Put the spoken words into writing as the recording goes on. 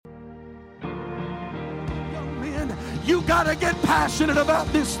You got to get passionate about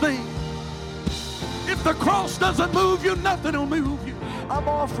this thing. If the cross doesn't move you, nothing will move you. I'm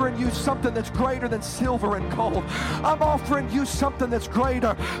offering you something that's greater than silver and gold. I'm offering you something that's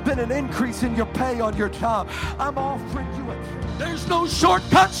greater than an increase in your pay on your job. I'm offering you There's no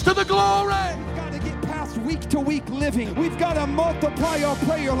shortcuts to the glory. We've got to get past week-to-week living. We've got to multiply our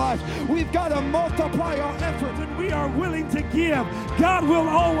prayer life. We've got to multiply our effort. And we are willing to give. God will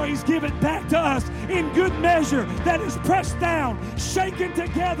always give it back to us in good measure that is pressed down, shaken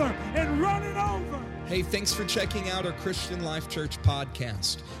together, and running over. Hey, thanks for checking out our Christian Life Church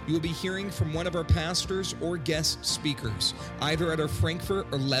podcast. You will be hearing from one of our pastors or guest speakers, either at our Frankfurt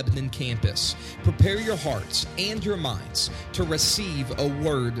or Lebanon campus. Prepare your hearts and your minds to receive a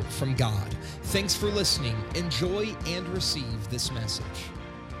word from God. Thanks for listening. Enjoy and receive this message.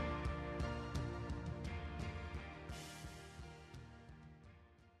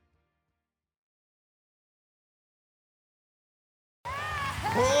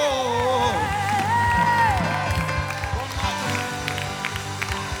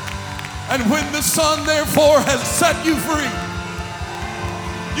 And when the Son, therefore, has set you free,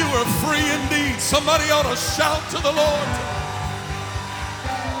 you are free indeed. Somebody ought to shout to the Lord.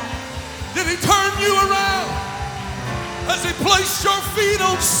 Did He turn you around? Has He placed your feet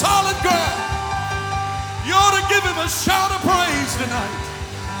on solid ground? You ought to give Him a shout of praise tonight.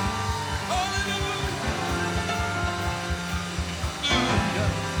 Hallelujah.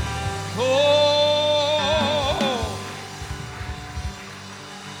 Oh.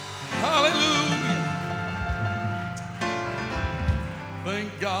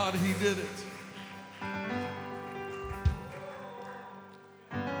 Thank God He did it.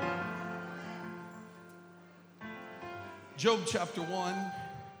 Job chapter 1.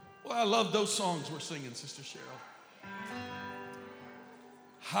 Well, I love those songs we're singing, Sister Cheryl.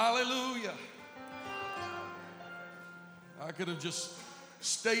 Hallelujah. I could have just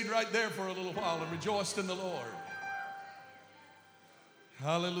stayed right there for a little while and rejoiced in the Lord.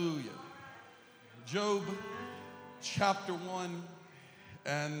 Hallelujah. Job chapter 1.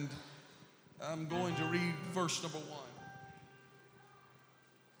 And I'm going to read verse number 1.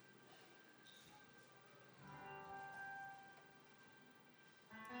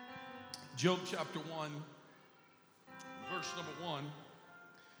 Job chapter 1, verse number 1.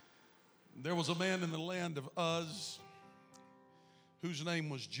 There was a man in the land of Uz whose name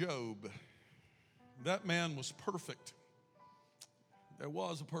was Job. That man was perfect. There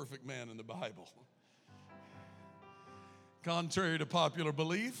was a perfect man in the Bible. Contrary to popular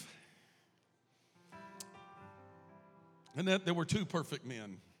belief, and that there were two perfect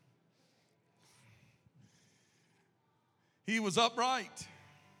men. He was upright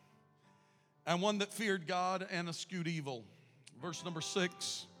and one that feared God and eschewed evil. Verse number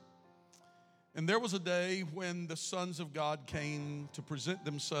 6. And there was a day when the sons of God came to present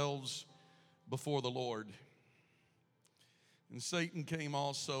themselves before the Lord. And Satan came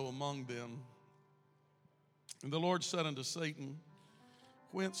also among them. And the Lord said unto Satan,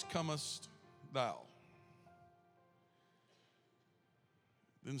 Whence comest thou?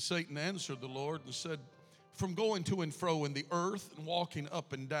 Then Satan answered the Lord and said, From going to and fro in the earth and walking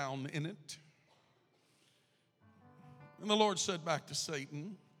up and down in it. And the Lord said back to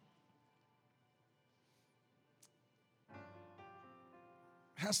Satan,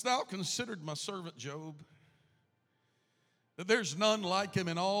 Hast thou considered my servant Job, that there's none like him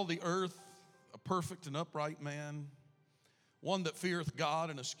in all the earth, a perfect and upright man, one that feareth God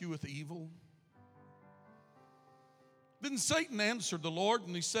and escheweth evil? Then Satan answered the Lord,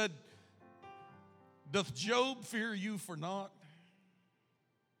 and he said, Doth Job fear you for naught?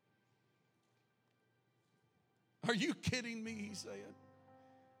 Are you kidding me, he said.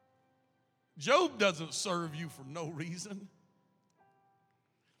 Job doesn't serve you for no reason.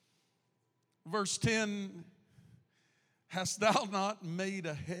 Verse 10, Hast thou not made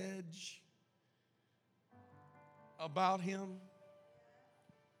a hedge about him?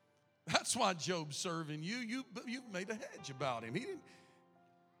 That's why Job's serving you. You've made a hedge about him. He didn't.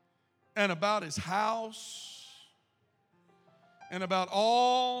 And about his house, and about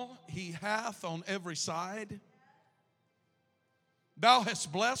all he hath on every side. Thou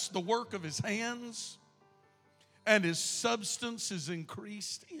hast blessed the work of his hands, and his substance is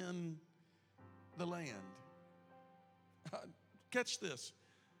increased in the land. Catch this.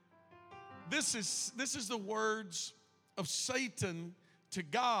 This is the words of Satan to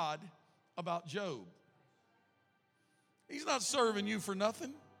God about Job. He's not serving you for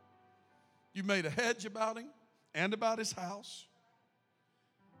nothing. You made a hedge about him and about his house.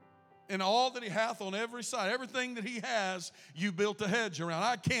 And all that he hath on every side, everything that he has, you built a hedge around.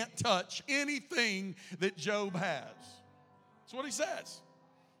 I can't touch anything that Job has. That's what he says.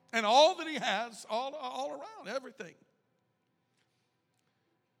 And all that he has, all around, everything.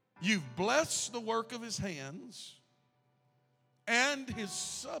 You've blessed the work of his hands, and his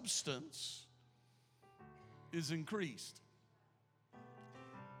substance is increased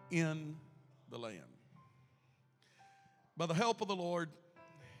in the land. By the help of the Lord,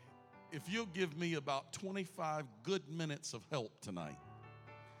 if you'll give me about 25 good minutes of help tonight,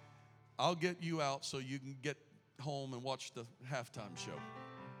 I'll get you out so you can get home and watch the halftime show.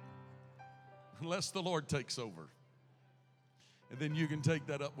 Unless the Lord takes over. And then you can take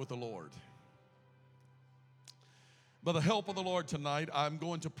that up with the Lord. By the help of the Lord tonight, I'm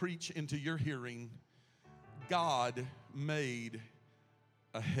going to preach into your hearing, God made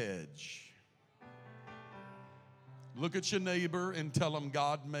a hedge. Look at your neighbor and tell him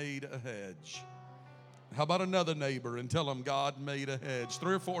God made a hedge. How about another neighbor and tell him God made a hedge?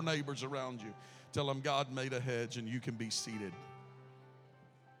 3 or 4 neighbors around you. Tell them God made a hedge, and you can be seated.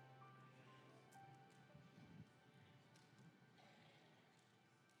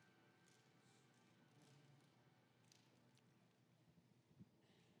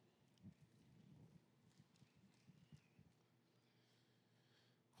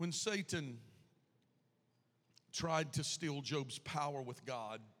 When Satan tried to steal Job's power with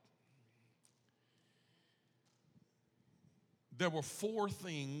God, there were 4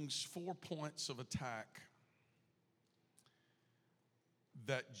 things, 4 points of attack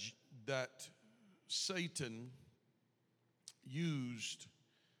that Satan used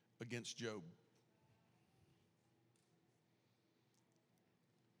against Job.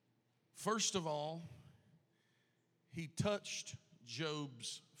 First of all, he touched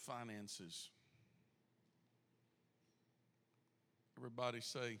Job's finances. Everybody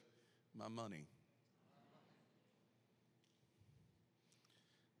say, my money.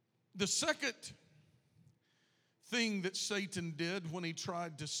 The second thing that Satan did when he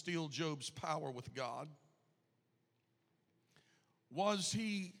tried to steal Job's power with God was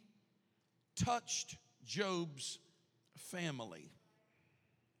he touched Job's family.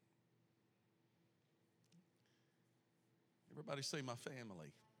 Everybody say, my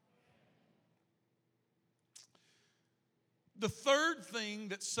family. The third thing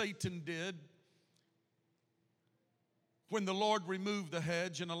that Satan did when the Lord removed the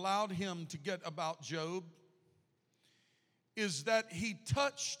hedge and allowed him to get about Job is that he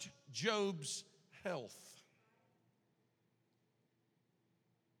touched Job's health.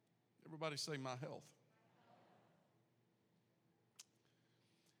 Everybody say, my health.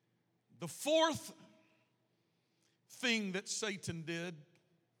 The fourth thing that Satan did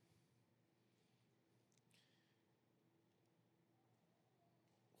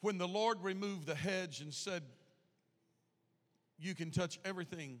when the Lord removed the hedge and said, you can touch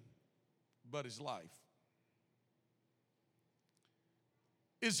everything but his life,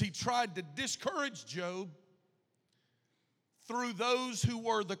 is he tried to discourage Job through those who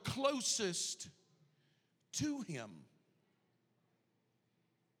were the closest to him.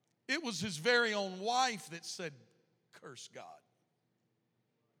 It was his very own wife that said, curse God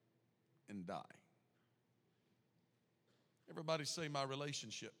and die. Everybody say, my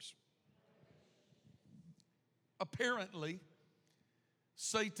relationships. Apparently,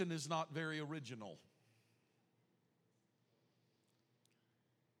 Satan is not very original.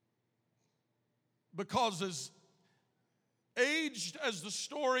 Because as aged as the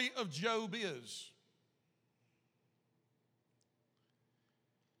story of Job is,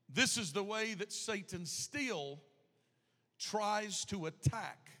 this is the way that Satan still tries to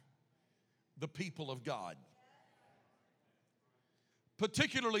attack the people of God.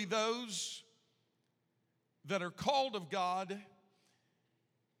 Particularly those that are called of God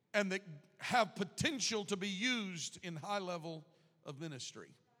and that have potential to be used in high level of ministry.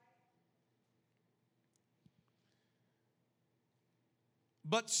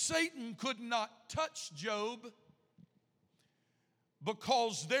 But Satan could not touch Job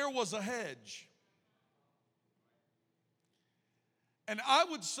because there was a hedge. And I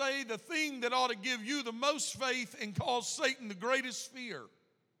would say the thing that ought to give you the most faith and cause Satan the greatest fear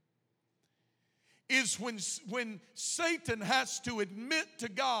is when Satan has to admit to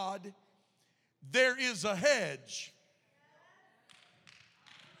God there is a hedge.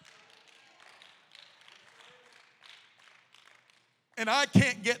 And I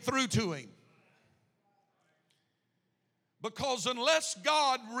can't get through to him. Because unless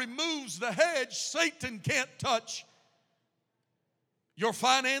God removes the hedge, Satan can't touch your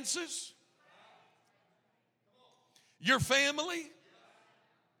finances, your family,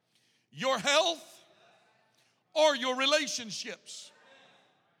 your health, or your relationships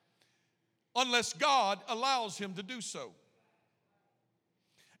unless God allows him to do so.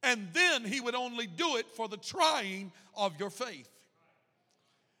 And then he would only do it for the trying of your faith.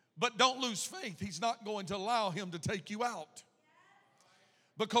 But don't lose faith. He's not going to allow him to take you out.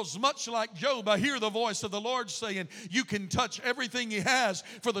 Because much like Job, I hear the voice of the Lord saying, you can touch everything he has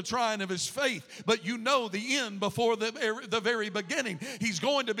for the trying of his faith, but you know the end before the very beginning. He's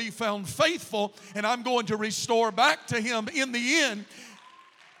going to be found faithful, and I'm going to restore back to him in the end.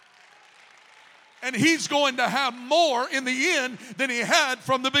 And he's going to have more in the end than he had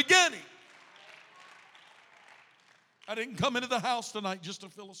from the beginning. I didn't come into the house tonight just to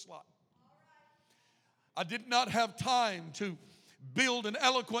fill a slot. I did not have time to build an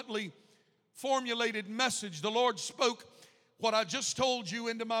eloquently formulated message. The Lord spoke what I just told you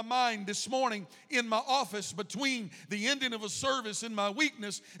into my mind this morning in my office between the ending of a service in my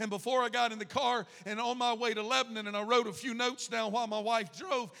weakness and before I got in the car and on my way to Lebanon, and I wrote a few notes down while my wife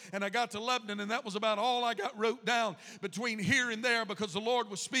drove, and I got to Lebanon, and that was about all I got wrote down between here and there because the Lord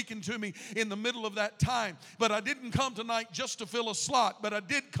was speaking to me in the middle of that time. But I didn't come tonight just to fill a slot, but I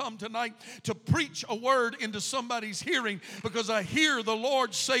did come tonight to preach a word into somebody's hearing, because I hear the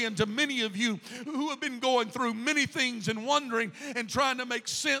Lord saying to many of you who have been going through many things and wondering and trying to make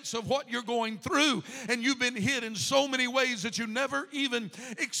sense of what you're going through, and you've been hit in so many ways that you never even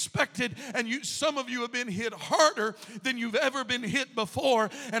expected, and some of you have been hit harder than you've ever been hit before.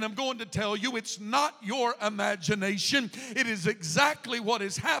 And I'm going to tell you, it's not your imagination. It is exactly what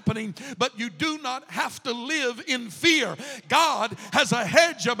is happening, but you do not have to live in fear. God has a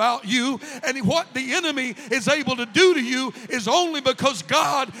hedge about you, and what the enemy is able to do to you is only because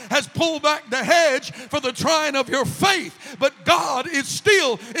God has pulled back the hedge for the trying of your faith. But God is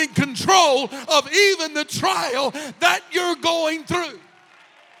still in control of even the trial that you're going through.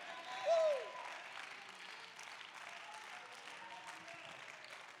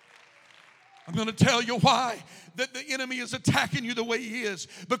 I'm going to tell you why that the enemy is attacking you the way he is.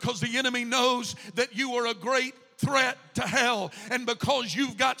 Because the enemy knows that you are a great threat to hell, and because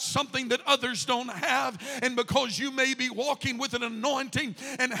you've got something that others don't have, and because you may be walking with an anointing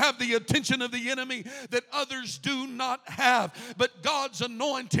and have the attention of the enemy that others do not have. But God's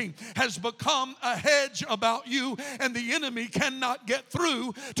anointing has become a hedge about you, and the enemy cannot get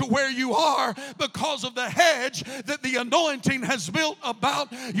through to where you are because of the hedge that the anointing has built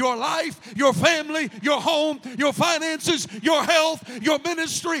about your life, your family, your home, your finances, your health, your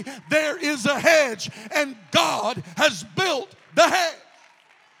ministry. There is a hedge, and God has built the hedge.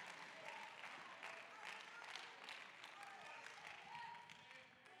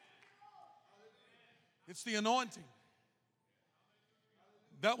 It's the anointing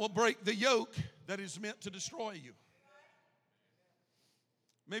that will break the yoke that is meant to destroy you.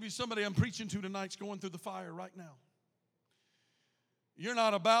 Maybe somebody I'm preaching to tonight's going through the fire right now. You're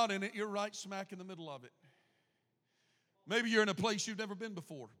not about in it, you're right smack in the middle of it. Maybe you're in a place you've never been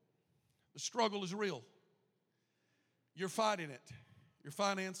before. The struggle is real. You're fighting it. Your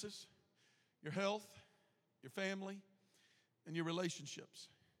finances, your health, your family, and your relationships.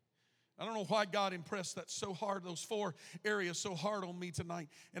 I don't know why God impressed that so hard, those 4 areas so hard on me tonight.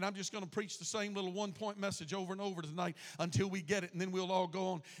 And I'm just going to preach the same little 1-point message over and over tonight until we get it. And then we'll all go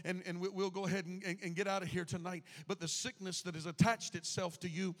on and we'll go ahead and get out of here tonight. But the sickness that has attached itself to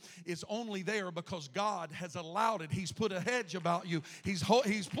you is only there because God has allowed it. He's put a hedge about you. He's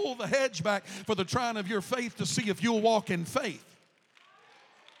pulled the hedge back for the trying of your faith to see if you'll walk in faith.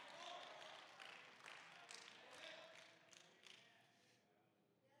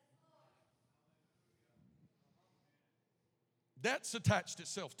 Debt's attached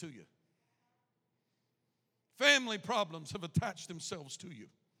itself to you. Family problems have attached themselves to you.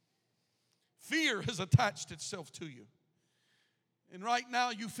 Fear has attached itself to you. And right now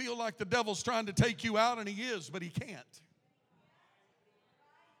you feel like the devil's trying to take you out, and he is, but he can't.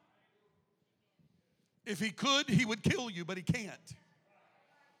 If he could, he would kill you, but he can't.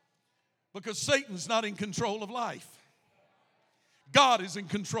 Because Satan's not in control of life. God is in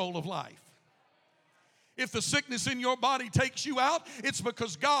control of life. If the sickness in your body takes you out, it's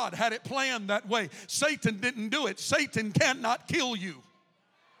because God had it planned that way. Satan didn't do it. Satan cannot kill you.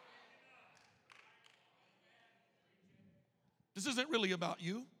 This isn't really about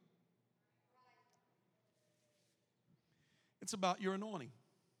you. It's about your anointing.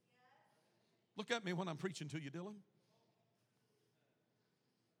 Look at me when I'm preaching to you, Dylan.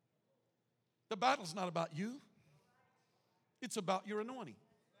 The battle's not about you. It's about your anointing.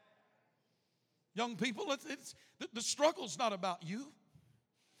 Young people, the struggle's not about you.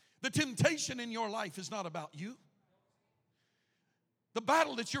 The temptation in your life is not about you. The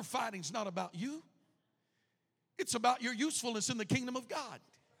battle that you're fighting is not about you. It's about your usefulness in the kingdom of God.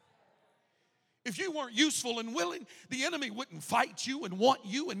 If you weren't useful and willing, the enemy wouldn't fight you and want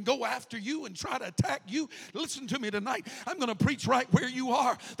you and go after you and try to attack you. Listen to me tonight. I'm going to preach right where you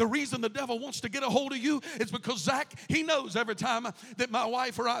are. The reason the devil wants to get a hold of you is because Zach, he knows every time that my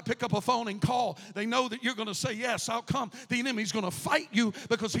wife or I pick up a phone and call, they know that you're going to say, yes, I'll come. The enemy's going to fight you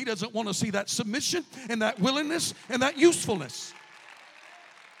because he doesn't want to see that submission and that willingness and that usefulness.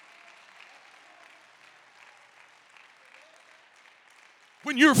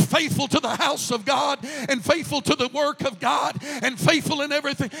 When you're faithful to the house of God and faithful to the work of God and faithful in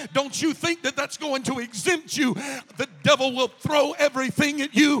everything, don't you think that that's going to exempt you? The devil will throw everything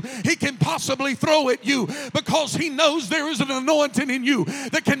at you he can possibly throw at you because he knows there is an anointing in you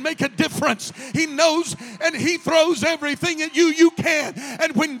that can make a difference. He knows, and he throws everything at you you can.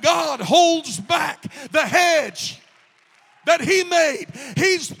 And when God holds back the hedge that he made,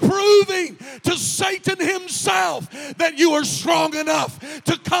 he's proving to Satan himself that you are strong enough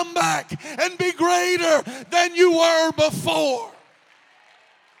to come back and be greater than you were before.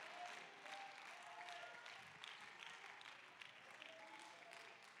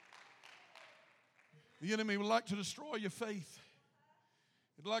 The enemy would like to destroy your faith.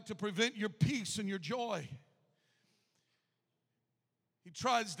 He'd like to prevent your peace and your joy. He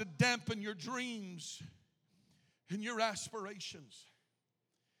tries to dampen your dreams and your aspirations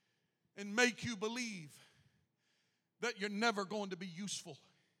and make you believe that you're never going to be useful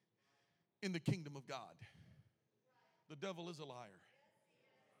in the kingdom of God. The devil is a liar.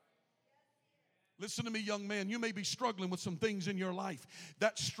 Listen to me, young man. You may be struggling with some things in your life.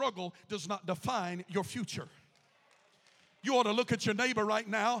 That struggle does not define your future. You ought to look at your neighbor right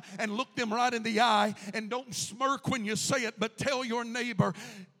now and look them right in the eye, and don't smirk when you say it, but tell your neighbor,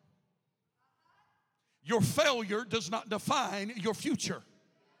 your failure does not define your future.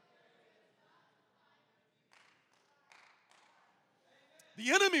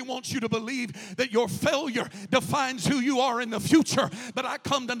 The enemy wants you to believe that your failure defines who you are in the future. But I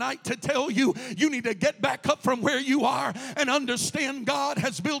come tonight to tell you, you need to get back up from where you are and understand God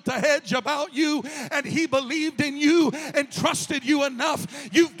has built a hedge about you, and he believed in you and trusted you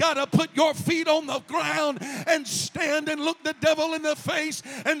enough. You've got to put your feet on the ground and stand and look the devil in the face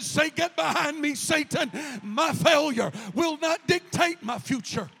and say, get behind me, Satan. My failure will not dictate my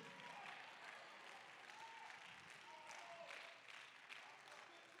future.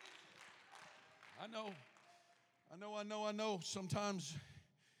 I know. Sometimes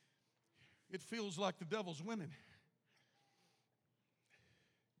it feels like the devil's winning.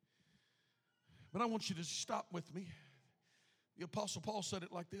 But I want you to stop with me. The Apostle Paul said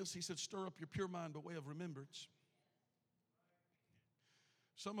it like this. He said, stir up your pure mind by way of remembrance.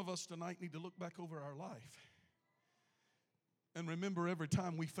 Some of us tonight need to look back over our life and remember every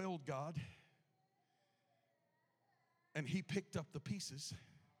time we failed God and he picked up the pieces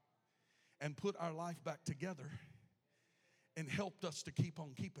and put our life back together and helped us to keep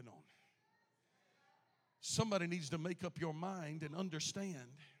on keeping on. Somebody needs to make up your mind and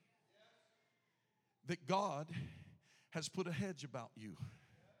understand that God has put a hedge about you.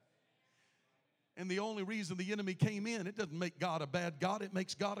 And the only reason the enemy came in, it doesn't make God a bad God, it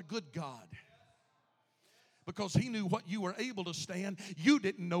makes God a good God. Because he knew what you were able to stand. You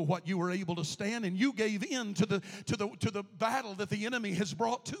didn't know what you were able to stand, and you gave in to the battle that the enemy has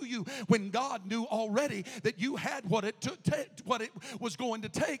brought to you, when God knew already that you had what it was going to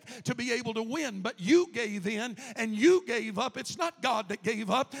take to be able to win. But you gave in and you gave up. It's not God that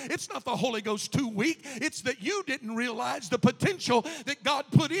gave up. It's not the Holy Ghost too weak. It's that you didn't realize the potential that God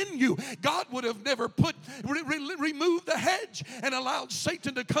put in you. God would have never removed the hedge and allowed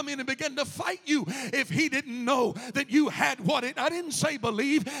Satan to come in and begin to fight you if he didn't know that you had what it, I didn't say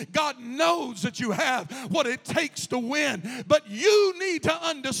believe. God knows that you have what it takes to win. But you need to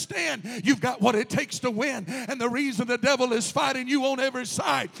understand you've got what it takes to win. And the reason the devil is fighting you on every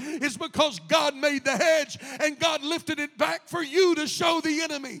side is because God made the hedge and God lifted it back for you to show the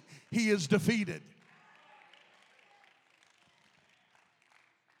enemy he is defeated.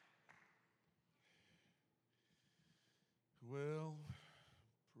 Well,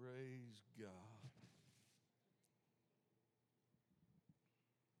 praise God.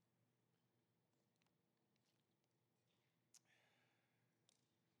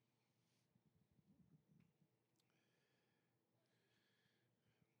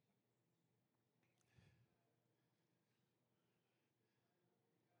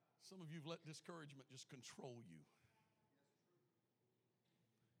 Some of you have let discouragement just control you.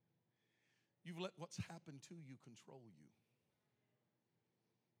 You've let what's happened to you control you.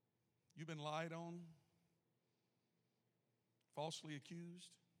 You've been lied on. falsely accused,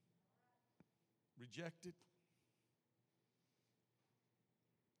 rejected.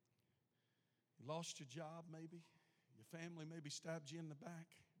 You lost your job maybe. Your family maybe stabbed you in the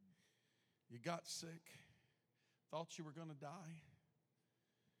back. You got sick. Thought you were going to die.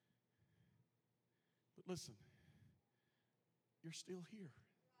 But listen, you're still here.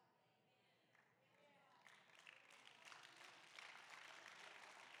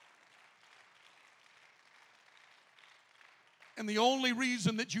 And the only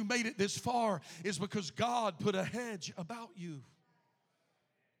reason that you made it this far is because God put a hedge about you.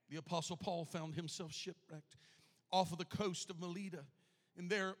 The Apostle Paul found himself shipwrecked off of the coast of Melita. And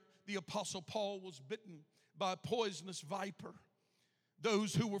there, the Apostle Paul was bitten by a poisonous viper.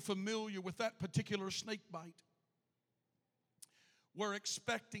 Those who were familiar with that particular snake bite were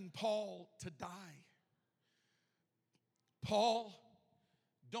expecting Paul to die. Paul,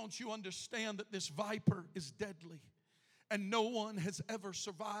 don't you understand that this viper is deadly? And no one has ever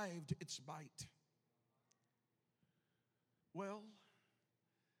survived its bite. Well,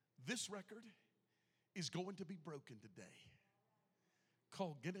 this record is going to be broken today,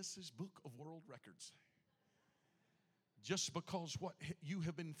 called Guinness's Book of World Records. Just because what you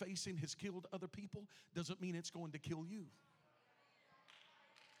have been facing has killed other people doesn't mean it's going to kill you.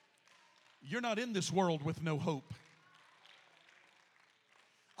 You're not in this world with no hope.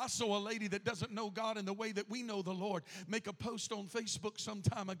 I saw a lady that doesn't know God in the way that we know the Lord make a post on Facebook some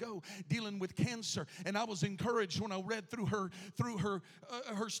time ago dealing with cancer, and I was encouraged when I read through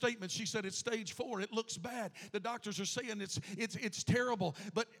her statement. She said it's stage 4. It looks bad. The doctors are saying it's terrible,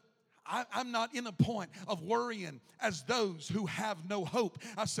 but I'm not in a point of worrying as those who have no hope.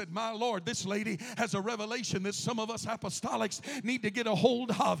 I said, my Lord, this lady has a revelation that some of us apostolics need to get a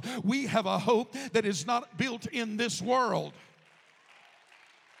hold of. We have a hope that is not built in this world.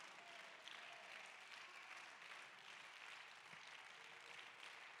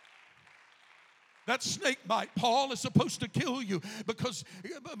 That snake bite, Paul, is supposed to kill you because,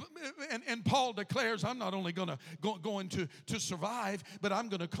 and Paul declares, I'm not only going to survive, but I'm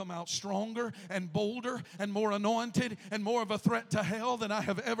going to come out stronger and bolder and more anointed and more of a threat to hell than I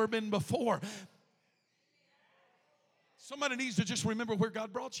have ever been before. Somebody needs to just remember where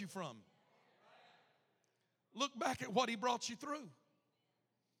God brought you from. Look back at what He brought you through.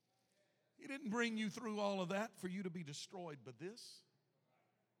 He didn't bring you through all of that for you to be destroyed by this.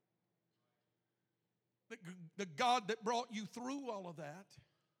 The God that brought you through all of that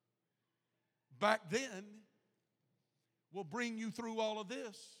back then will bring you through all of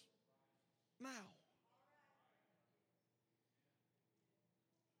this now.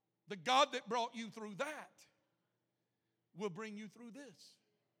 The God that brought you through that will bring you through this.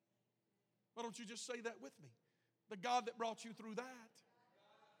 Why don't you just say that with me? The God that brought you through that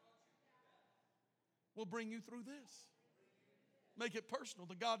will bring you through this. Make it personal.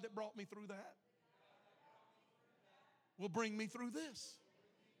 The God that brought me through that will bring me through this.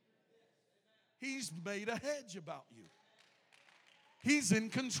 He's made a hedge about you. He's in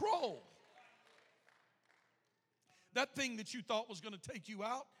control. That thing that you thought was going to take you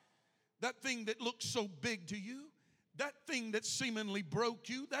out, that thing that looked so big to you, that thing that seemingly broke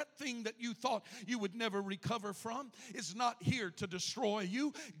you, that thing that you thought you would never recover from, is not here to destroy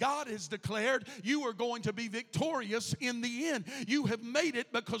you. God has declared you are going to be victorious in the end. You have made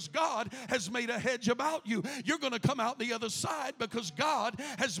it because God has made a hedge about you. You're going to come out the other side because God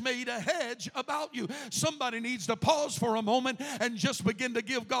has made a hedge about you. Somebody needs to pause for a moment and just begin to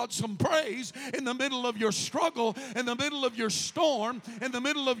give God some praise in the middle of your struggle, in the middle of your storm, in the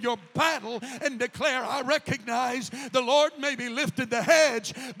middle of your battle, and declare, I recognize the Lord maybe lifted the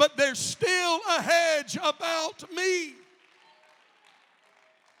hedge, but there's still a hedge about me.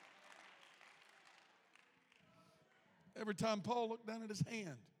 Every time Paul looked down at his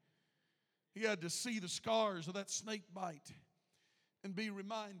hand, he had to see the scars of that snake bite and be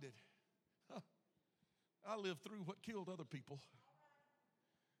reminded, I lived through what killed other people.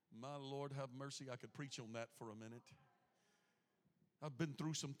 My Lord, have mercy. I could preach on that for a minute. I've been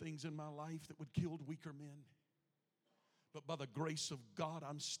through some things in my life that would kill weaker men. But by the grace of God,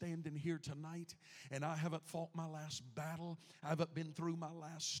 I'm standing here tonight, and I haven't fought my last battle. I haven't been through my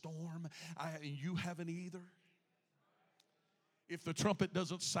last storm. You haven't either. If the trumpet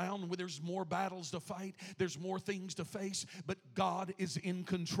doesn't sound, there's more battles to fight. There's more things to face. But God is in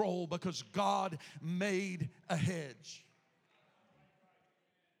control because God made a hedge.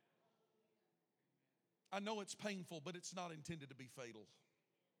 I know it's painful, but it's not intended to be fatal.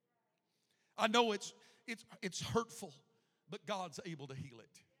 I know it's hurtful, but God's able to heal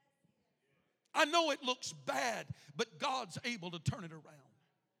it. I know it looks bad, but God's able to turn it around.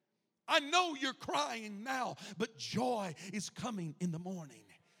 I know you're crying now, but joy is coming in the morning.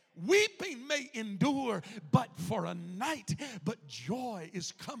 Weeping may endure but for a night, but joy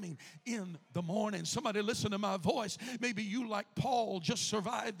is coming in the morning. Somebody listen to my voice. Maybe you, like Paul, just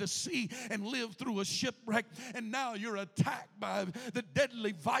survived the sea and lived through a shipwreck, and now you're attacked by the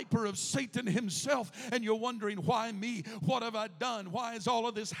deadly viper of Satan himself, and you're wondering, why me? What have I done? Why is all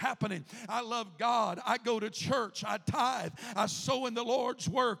of this happening? I love God. I go to church. I tithe. I sow in the Lord's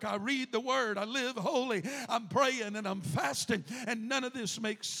work. I read the word. I live holy. I'm praying and I'm fasting, and none of this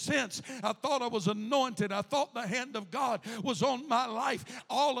makes sense. I thought I was anointed. I thought the hand of God was on my life.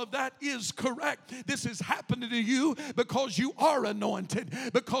 All of that is correct. This is happening to you because you are anointed,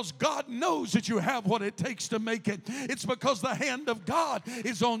 because God knows that you have what it takes to make it. It's because the hand of God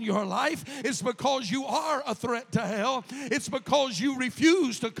is on your life. It's because you are a threat to hell. It's because you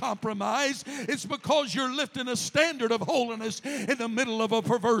refuse to compromise. It's because you're lifting a standard of holiness in the middle of a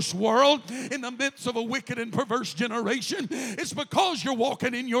perverse world, in the midst of a wicked and perverse generation. It's because you're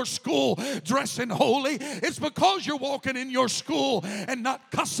walking in your school dressing holy. It's because you're walking in your school and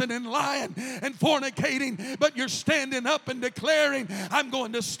not cussing and lying and fornicating, but you're standing up and declaring, I'm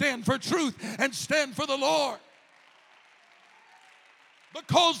going to stand for truth and stand for the Lord.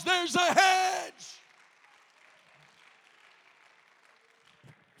 Because there's a hedge.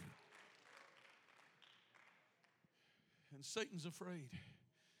 And Satan's afraid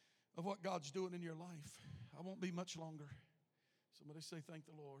of what God's doing in your life. I won't be much longer. Somebody say, thank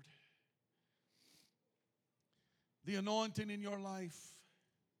the Lord. The anointing in your life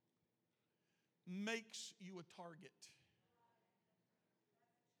makes you a target.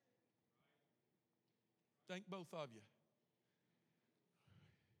 Thank both of you.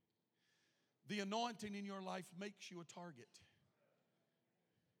 The anointing in your life makes you a target.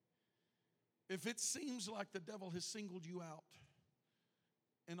 If it seems like the devil has singled you out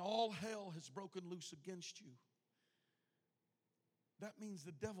and all hell has broken loose against you, that means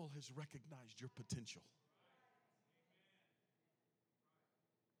the devil has recognized your potential.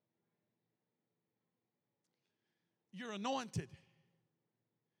 You're anointed.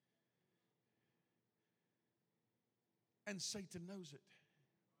 And Satan knows it.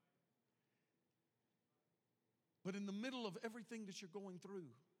 But in the middle of everything that you're going through,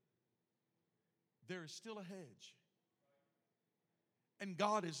 there is still a hedge. And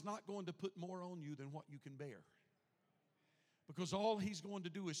God is not going to put more on you than what you can bear. Because all he's going to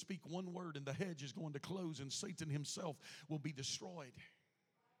do is speak one word and the hedge is going to close and Satan himself will be destroyed.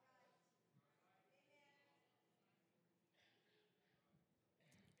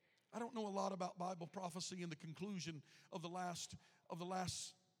 I don't know a lot about Bible prophecy in the conclusion of the last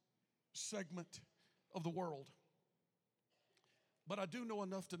segment of the world. But I do know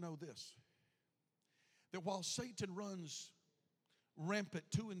enough to know this. That while Satan runs rampant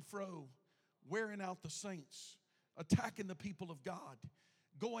to and fro, wearing out the saints, attacking the people of God,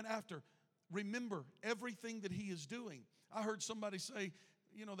 going after, remember everything that he is doing. I heard somebody say,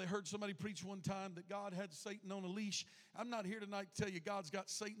 they heard somebody preach one time that God had Satan on a leash. I'm not here tonight to tell you God's got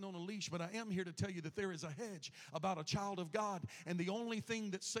Satan on a leash, but I am here to tell you that there is a hedge about a child of God. And the only thing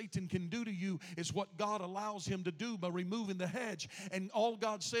that Satan can do to you is what God allows him to do by removing the hedge. And all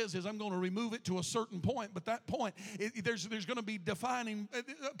God says is, I'm going to remove it to a certain point. But that point, there's going to be defining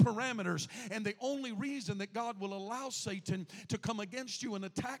parameters. And the only reason that God will allow Satan to come against you and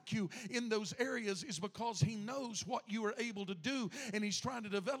attack you in those areas is because he knows what you are able to do. And he's trying to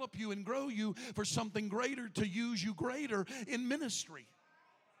develop you and grow you for something greater, to use you greater in ministry.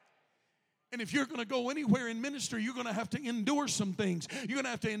 And if you're going to go anywhere in ministry, you're going to have to endure some things. You're going to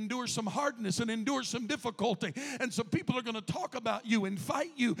have to endure some hardness and endure some difficulty. And some people are going to talk about you and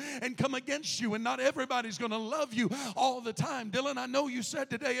fight you and come against you. And not everybody's going to love you all the time. Dylan, I know you said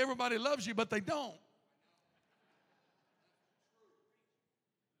today everybody loves you, but they don't.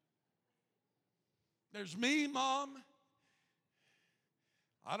 There's me, Mom.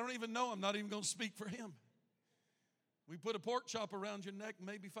 I don't even know. I'm not even going to speak for him. We put a pork chop around your neck and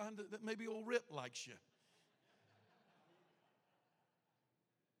maybe find that maybe old Rip likes you.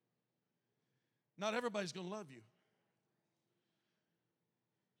 Not everybody's going to love you.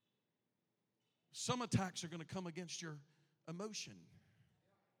 Some attacks are going to come against your emotion.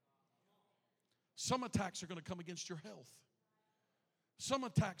 Some attacks are going to come against your health. Some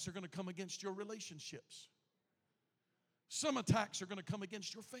attacks are going to come against your relationships. Some attacks are going to come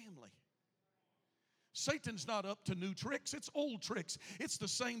against your family. Satan's not up to new tricks. It's old tricks. It's the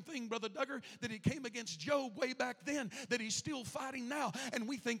same thing, Brother Duggar, that he came against Job way back then, that he's still fighting now. And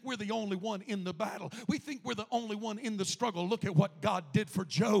we think we're the only one in the battle. We think we're the only one in the struggle. Look at what God did for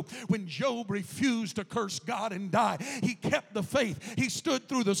Job. When Job refused to curse God and die, he kept the faith. He stood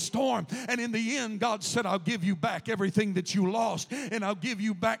through the storm. And in the end, God said, I'll give you back everything that you lost, and I'll give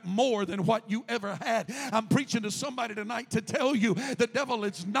you back more than what you ever had. I'm preaching to somebody tonight to tell you the devil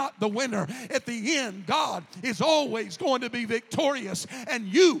is not the winner. At the end, God is always going to be victorious, and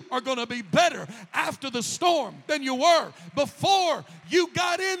you are going to be better after the storm than you were before you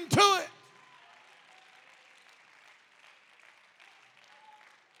got into it.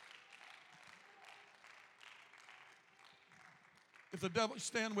 If the devil,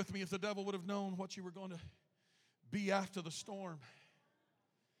 stand with me, if the devil would have known what you were going to be after the storm,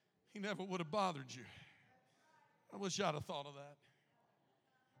 he never would have bothered you. I wish I'd have thought of that.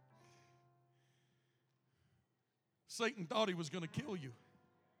 Satan thought he was going to kill you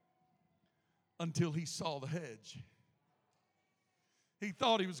until he saw the hedge. He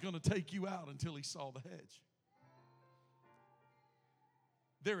thought he was going to take you out until he saw the hedge.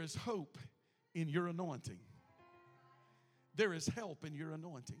 There is hope in your anointing. There is help in your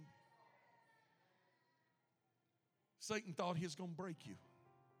anointing. Satan thought he was going to break you.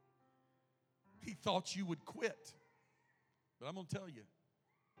 He thought you would quit. But I'm going to tell you,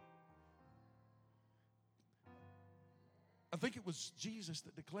 I think it was Jesus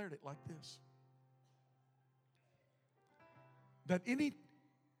that declared it like this. That any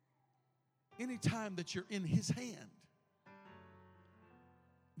time that you're in his hand,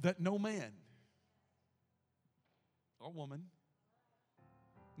 that no man or woman,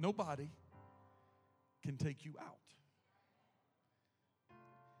 nobody can take you out.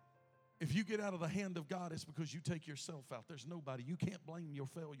 If you get out of the hand of God, it's because you take yourself out. There's nobody. You can't blame your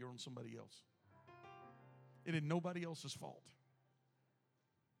failure on somebody else. It is nobody else's fault.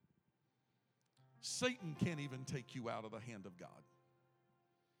 Satan can't even take you out of the hand of God.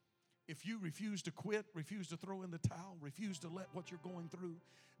 If you refuse to quit, refuse to throw in the towel, refuse to let what you're going through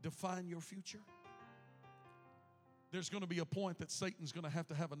define your future, there's going to be a point that Satan's going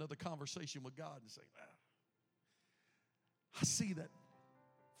to have another conversation with God and say, I see that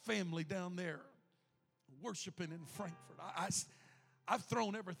family down there worshiping in Frankfurt. I've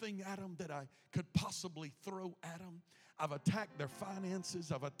thrown everything at them that I could possibly throw at them. I've attacked their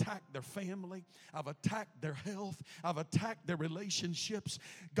finances. I've attacked their family. I've attacked their health. I've attacked their relationships.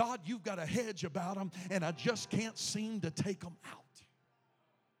 God, you've got a hedge about them, and I just can't seem to take them out.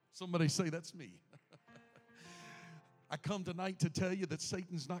 Somebody say, that's me. I come tonight to tell you that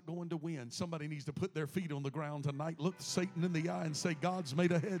Satan's not going to win. Somebody needs to put their feet on the ground tonight, look Satan in the eye and say, God's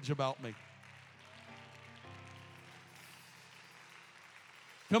made a hedge about me.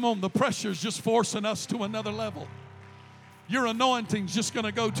 Come on, the pressure's just forcing us to another level. Your anointing's just going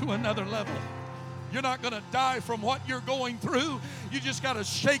to go to another level. You're not going to die from what you're going through. You just got to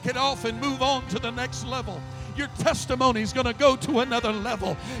shake it off and move on to the next level. Your testimony is going to go to another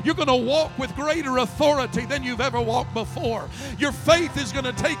level. You're going to walk with greater authority than you've ever walked before. Your faith is going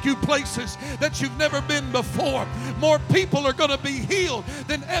to take you places that you've never been before. More people are going to be healed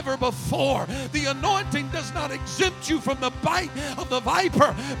than ever before. The anointing does not exempt you from the bite of the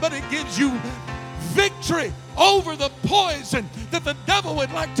viper, but it gives you victory over the poison that the devil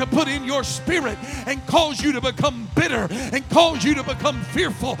would like to put in your spirit and cause you to become bitter and cause you to become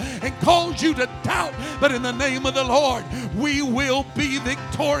fearful and cause you to doubt. But in the name of the Lord, we will be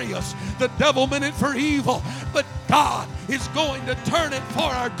victorious. The devil meant it for evil, but God is going to turn it for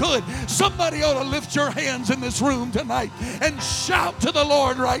our good. Somebody ought to lift your hands in this room tonight and shout to the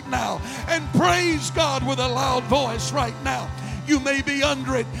Lord right now and praise God with a loud voice right now. You may be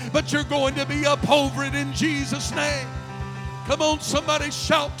under it, but you're going to be up over it in Jesus' name. Come on, somebody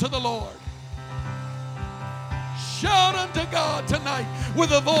shout to the Lord. Shout unto God tonight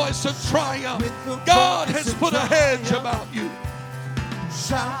with a voice of triumph. God has put a hedge about you.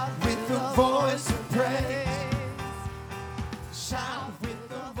 Shout with the voice of praise. Shout with